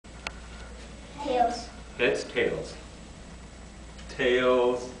Heads, tails.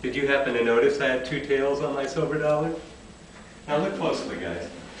 Tails. Did you happen to notice I had 2 tails on my silver dollar? Now look closely, guys.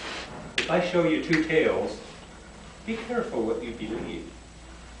 If I show you 2 tails, be careful what you believe.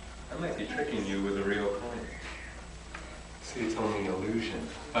 I might be tricking you with a real coin. See, it's only an illusion.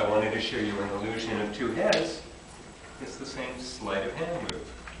 If I wanted to show you an illusion of 2 heads, it's the same sleight of hand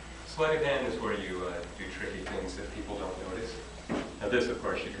move. Sleight of hand is where you do tricky things that people don't notice. Now this, of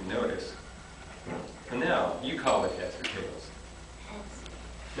course, you can notice. And now, you call it heads or tails? Heads.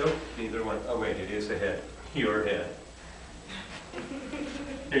 Nope, neither one. Oh wait, it is a head. Your head.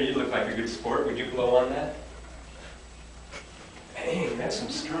 Here, you look like a good sport. Would you blow on that? Dang, that's some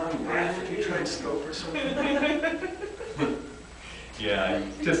strong breath. Have you tried scope or something? Yeah,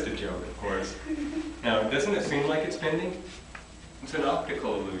 just a joke, of course. Now, doesn't it seem like it's bending? It's an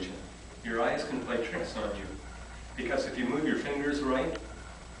optical illusion. Your eyes can play tricks on you. Because if you move your fingers right,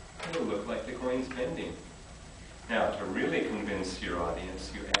 it'll look like the coin's bending. Now, to really convince your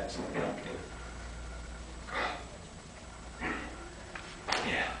audience, you add some acting.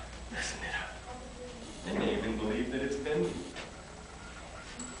 Yeah, listen it up. They may even believe that it's bending.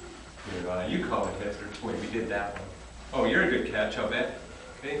 Here, you call it heads or wait, we did that one. Oh, you're a good catch, I'll bet.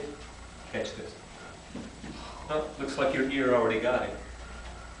 Okay, catch this. Oh, looks like your ear already got it.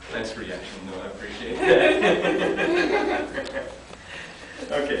 Nice reaction, though, I appreciate that.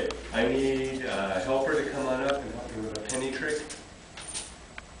 Okay, I need a helper to come on up and help me with a penny trick.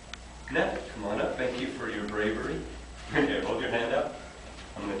 Nat, come on up. Thank you for your bravery. Okay, hold your hand up.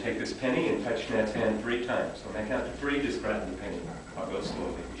 I'm going to take this penny and touch Nat's hand 3 times. So when I count to 3, just grab the penny. I'll go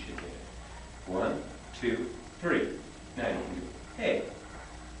slowly. We should get it. 1, 2, 3. Now you can do it. Hey,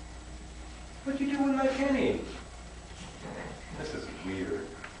 what'd you do with my penny? This is weird.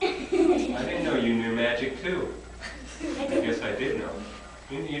 I didn't know you knew magic too. I guess I did know.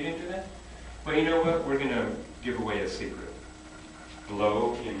 You didn't do that? Well, you know what? We're going to give away a secret.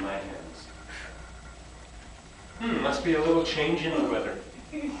 Blow in my hands. Must be a little change in the weather.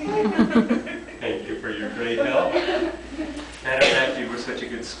 Thank you for your great help. Matter of fact, you were such a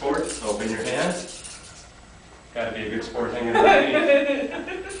good sport. Open your hands. Got to be a good sport hanging around me.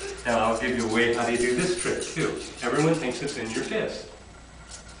 Now I'll give you a way how to do this trick too. Everyone thinks it's in your fist.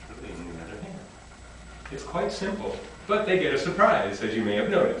 It's really in the other hand. It's quite simple, but they get a surprise, as you may have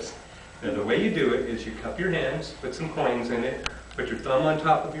noticed. Now the way you do it is you cup your hands, put some coins in it, put your thumb on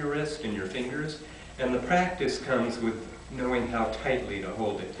top of your wrist and your fingers, and the practice comes with knowing how tightly to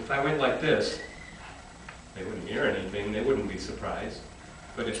hold it. If I went like this, they wouldn't hear anything, they wouldn't be surprised.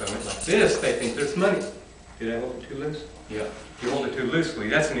 But if I went like this, they think there's money. Did I hold it too loose? Yeah. If you hold it too loosely,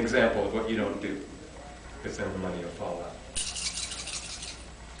 that's an example of what you don't do. Because then the money will fall out.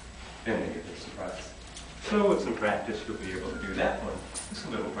 Then they get their surprise. So with some practice, you'll be able to do that one. Just a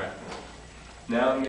little practice. Now